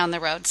year down the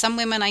road, some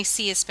women I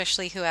see,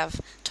 especially who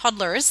have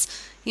toddlers,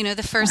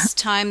 the first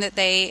time that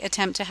they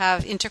attempt to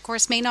have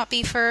intercourse may not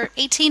be for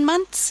 18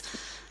 months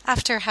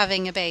after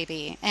having a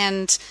baby.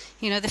 And,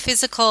 the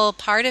physical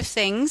part of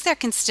things, there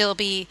can still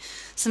be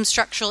some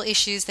structural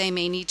issues they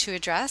may need to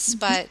address,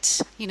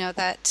 but,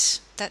 that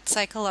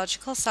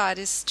psychological side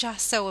is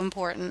just so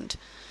important.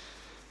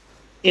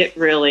 It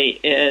really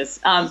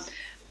is.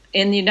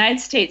 In the United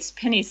States,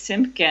 Penny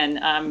Simpkin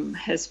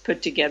has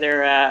put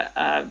together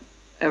a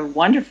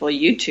wonderful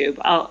YouTube.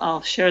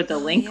 I'll share the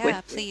link with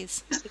you.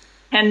 Please.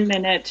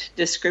 10-minute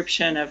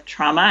description of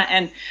trauma,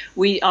 and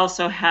we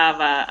also have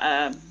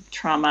a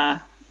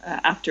trauma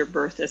after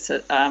birth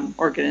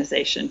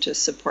organization to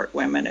support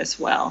women as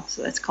well.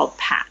 So that's called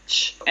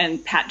PATCH,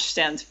 and PATCH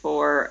stands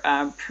for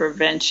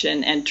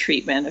Prevention and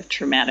Treatment of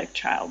Traumatic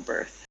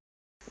Childbirth.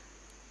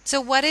 So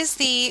what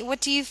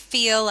do you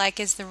feel like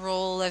is the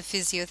role of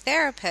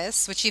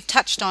physiotherapists, which you've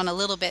touched on a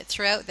little bit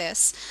throughout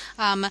this,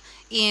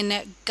 in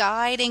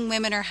guiding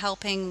women or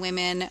helping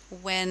women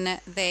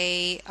when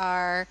they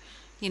are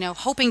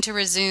hoping to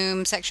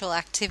resume sexual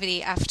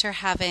activity after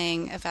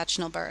having a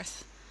vaginal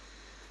birth?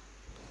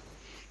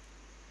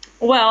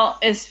 Well,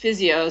 as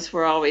physios,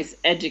 we're always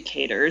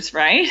educators,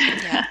 right?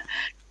 Yeah.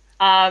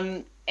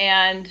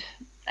 And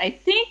I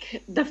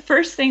think the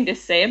first thing to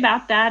say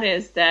about that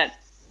is that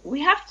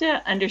we have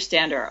to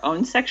understand our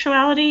own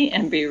sexuality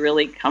and be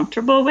really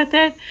comfortable with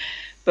it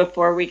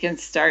before we can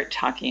start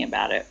talking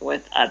about it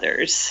with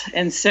others.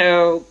 And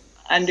so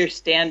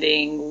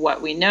understanding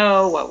what we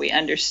know, what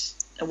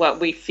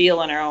we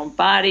feel in our own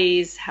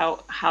bodies,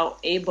 how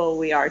able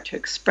we are to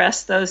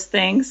express those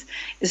things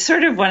is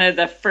sort of one of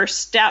the first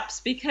steps,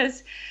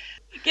 because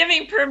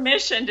giving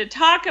permission to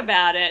talk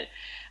about it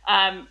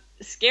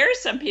scares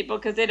some people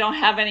because they don't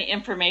have any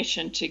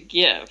information to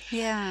give.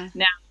 Yeah.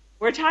 Now,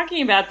 we're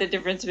talking about the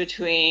difference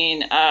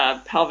between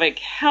pelvic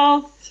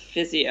health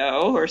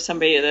physio, or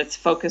somebody that's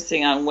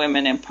focusing on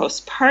women in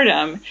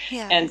postpartum,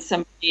 and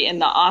somebody in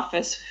the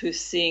office who's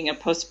seeing a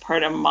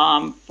postpartum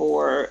mom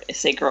for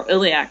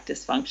sacroiliac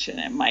dysfunction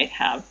and might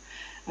have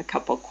a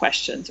couple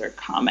questions or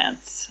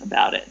comments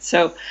about it.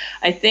 So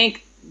I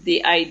think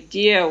the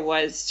idea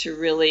was to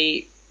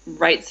really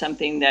write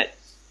something that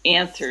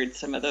answered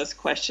some of those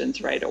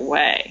questions right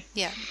away.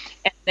 Yeah.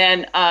 And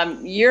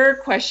then your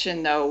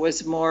question, though,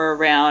 was more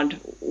around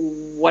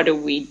what do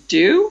we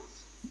do?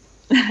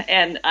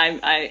 And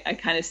I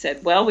kind of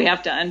said, well, we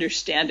have to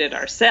understand it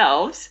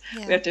ourselves.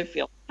 Yeah. We have to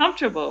feel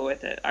comfortable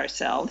with it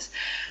ourselves.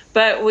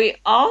 But we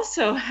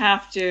also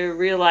have to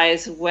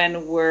realize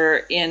when we're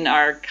in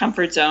our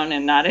comfort zone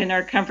and not in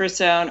our comfort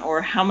zone,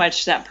 or how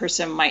much that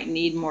person might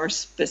need more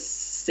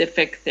specific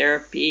specific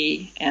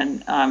therapy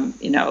and,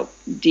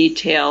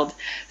 detailed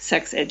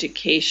sex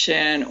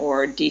education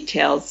or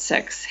detailed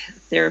sex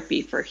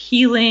therapy for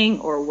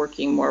healing or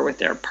working more with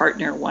their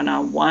partner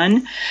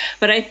one-on-one.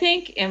 But I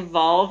think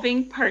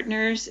involving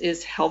partners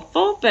is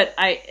helpful, but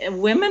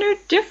women are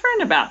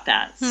different about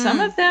that. Some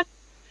of them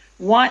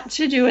want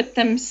to do it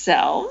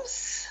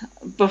themselves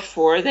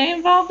before they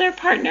involve their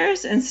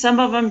partners, and some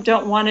of them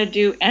don't want to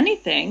do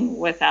anything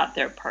without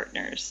their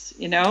partners,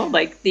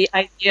 like the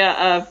idea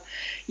of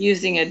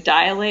using a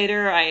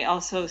dilator. I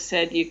also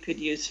said you could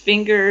use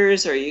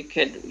fingers, or you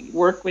could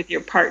work with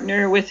your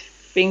partner with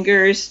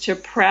fingers to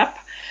prep.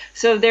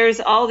 So there's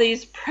all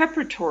these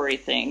preparatory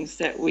things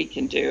that we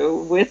can do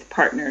with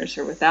partners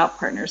or without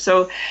partners.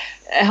 So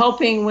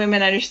helping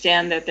women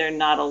understand that they're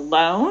not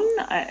alone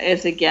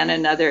is, again,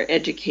 another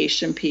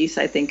education piece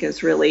I think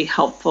is really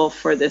helpful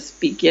for this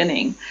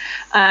beginning.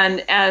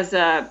 And as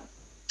a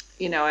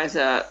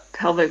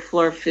pelvic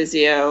floor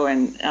physio,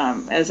 and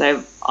as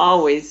I've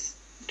always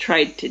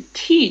tried to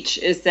teach,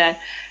 is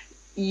that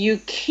you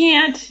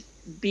can't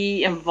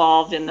be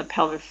involved in the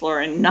pelvic floor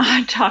and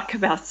not talk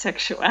about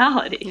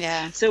sexuality.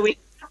 Yeah. So we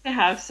have to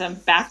have some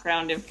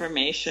background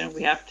information.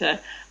 We have to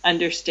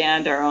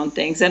understand our own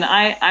things. And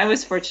I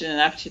was fortunate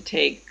enough to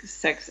take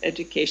sex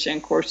education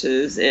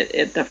courses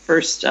at the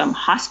first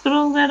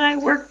hospital that I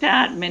worked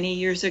at many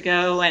years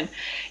ago, and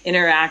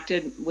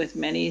interacted with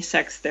many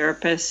sex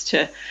therapists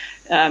to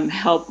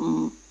help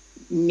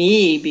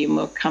me be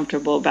more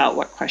comfortable about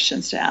what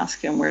questions to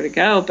ask and where to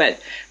go.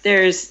 But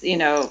there's,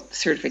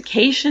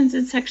 certifications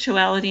in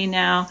sexuality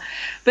now.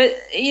 But,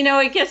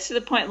 it gets to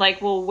the point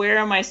like, well, where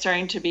am I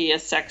starting to be a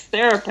sex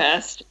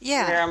therapist?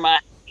 Yeah. Where am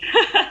I?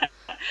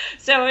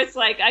 So it's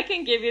like, I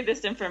can give you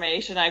this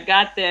information. I've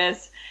got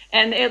this.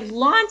 And it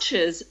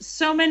launches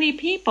so many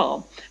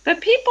people.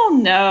 But people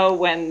know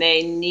when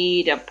they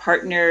need a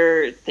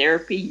partner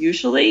therapy,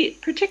 usually,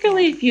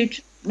 particularly if you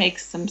make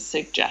some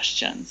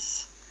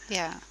suggestions.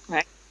 Yeah.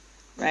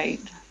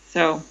 Right.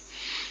 So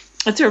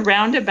it's a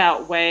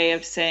roundabout way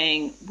of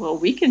saying, well,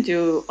 we can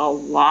do a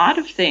lot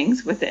of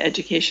things with the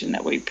education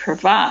that we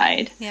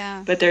provide.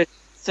 Yeah. But there's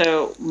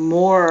so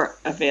more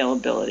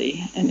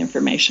availability and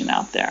information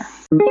out there.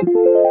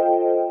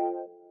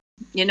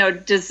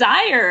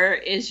 Desire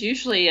is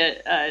usually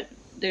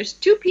there's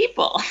two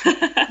people.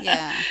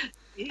 Yeah.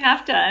 You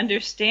have to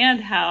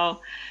understand how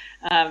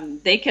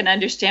they can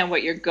understand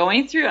what you're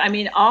going through. I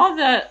mean, all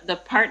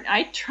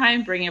I try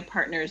and bring in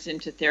partners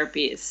into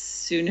therapy as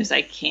soon as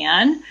I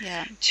can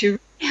to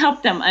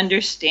help them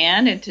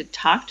understand and to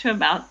talk to them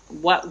about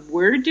what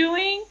we're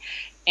doing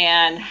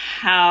and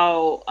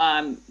how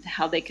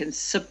they can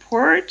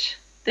support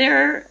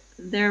the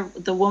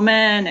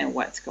woman and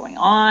what's going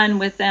on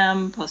with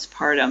them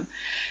postpartum.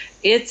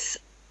 It's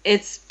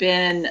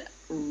been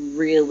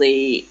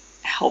really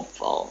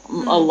helpful.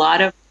 A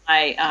lot of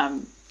my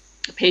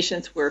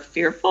patients were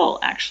fearful,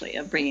 actually,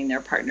 of bringing their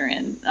partner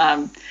in.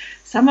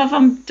 Some of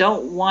them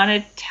don't want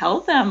to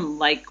tell them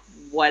like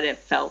what it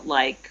felt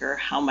like or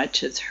how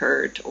much it's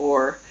hurt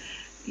or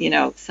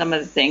some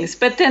of the things.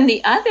 But then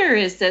the other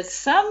is that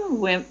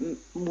some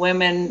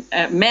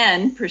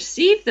men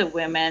perceive the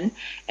women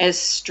as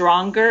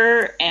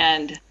stronger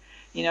and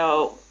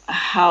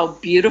how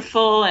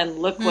beautiful and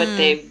look what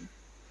they've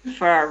done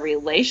for our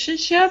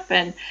relationship,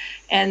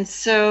 and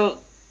so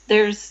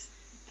there's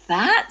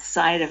that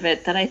side of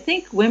it that I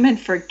think women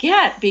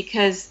forget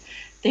because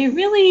they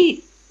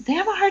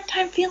have a hard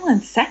time feeling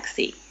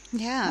sexy.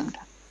 Yeah.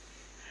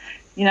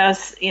 And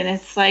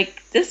it's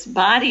like, this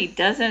body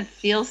doesn't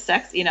feel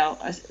sexy.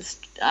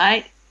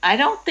 I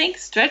don't think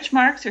stretch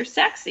marks are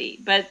sexy,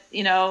 but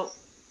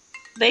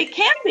they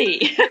can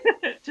be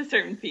to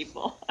certain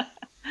people.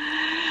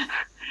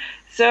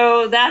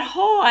 So that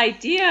whole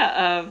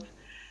idea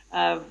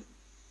of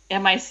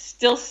am I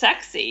still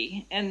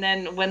sexy? And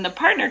then when the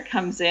partner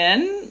comes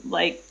in,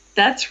 like,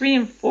 that's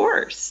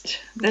reinforced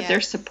that they're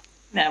supporting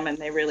them and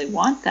they really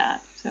want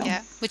that. So.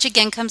 Yeah. Which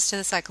again comes to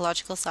the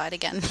psychological side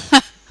again.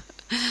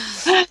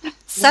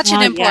 Such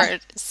an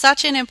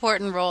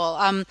important role.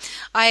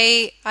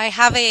 I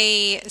have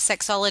a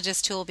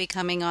sexologist who will be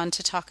coming on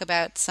to talk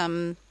about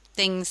some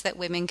things that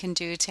women can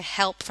do to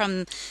help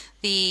from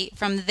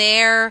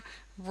their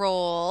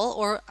role,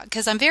 or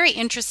because I'm very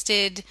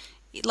interested.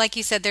 Like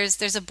you said,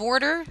 there's a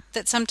border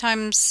that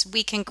sometimes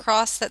we can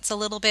cross that's a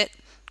little bit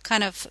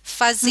kind of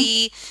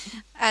fuzzy,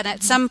 and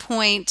at some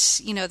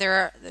point,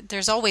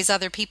 there's always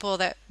other people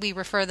that we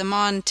refer them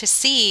on to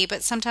see,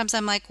 but sometimes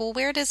I'm like, well,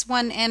 where does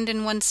one end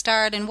and one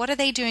start, and what are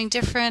they doing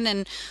different,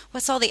 and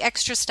what's all the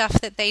extra stuff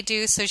that they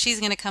do? So she's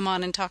going to come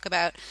on and talk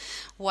about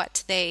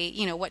what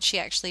she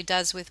actually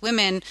does with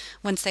women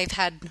once they've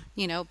had,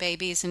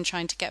 babies, and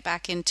trying to get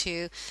back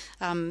into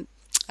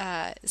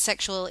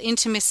sexual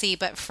intimacy,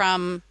 but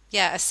from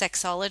a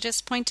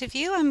sexologist point of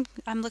view.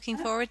 I'm looking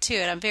forward to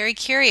it. I'm very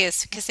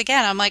curious because,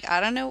 again, I'm like,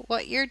 I don't know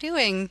what you're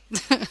doing.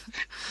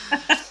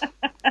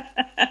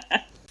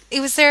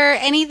 Was there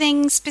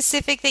anything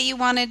specific that you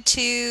wanted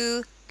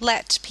to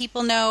let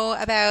people know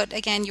about,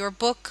 again, your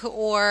book,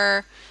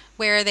 or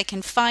where they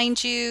can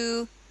find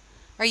you,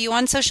 Are you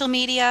on social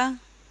media?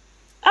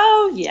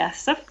 Oh,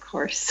 yes, of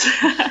course.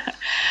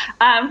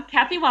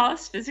 Kathe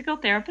Wallace, physical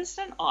therapist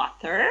and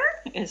author,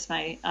 is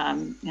my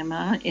am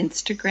on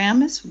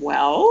Instagram as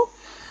well.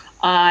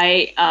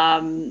 I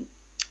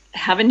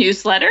have a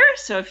newsletter,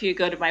 so if you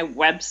go to my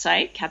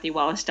website,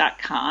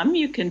 kathewallace.com,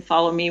 you can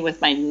follow me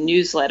with my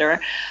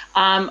newsletter.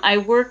 I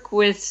work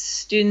with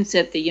students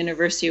at the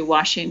University of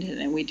Washington,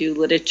 and we do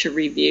literature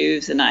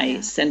reviews, and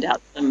I send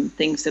out some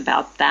things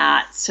about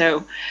that.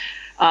 So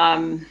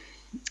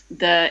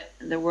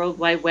the World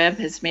Wide Web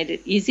has made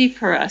it easy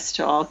for us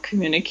to all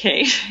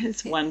communicate.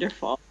 It's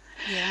wonderful.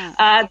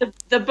 Yeah.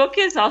 The book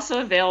is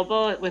also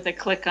available with a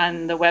click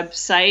on the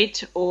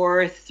website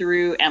or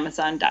through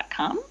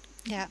Amazon.com.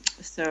 Yeah.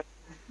 So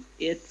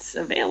it's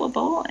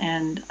available,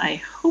 and I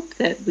hope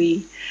that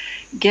we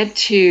get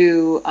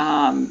to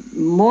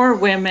more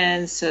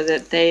women so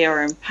that they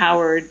are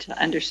empowered to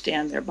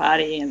understand their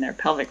body and their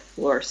pelvic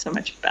floor so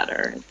much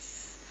better.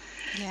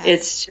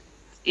 It's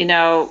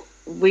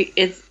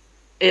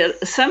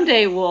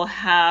someday we'll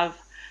have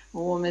a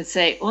woman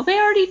say, well, they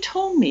already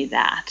told me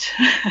that,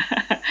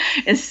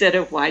 instead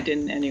of why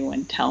didn't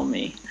anyone tell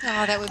me?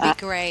 Oh, that would be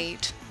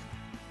great.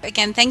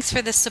 Again, thanks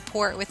for the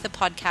support with the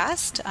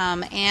podcast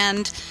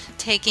and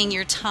taking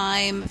your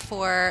time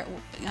for,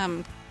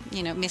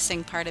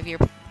 missing part of your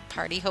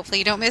party. Hopefully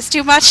you don't miss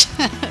too much.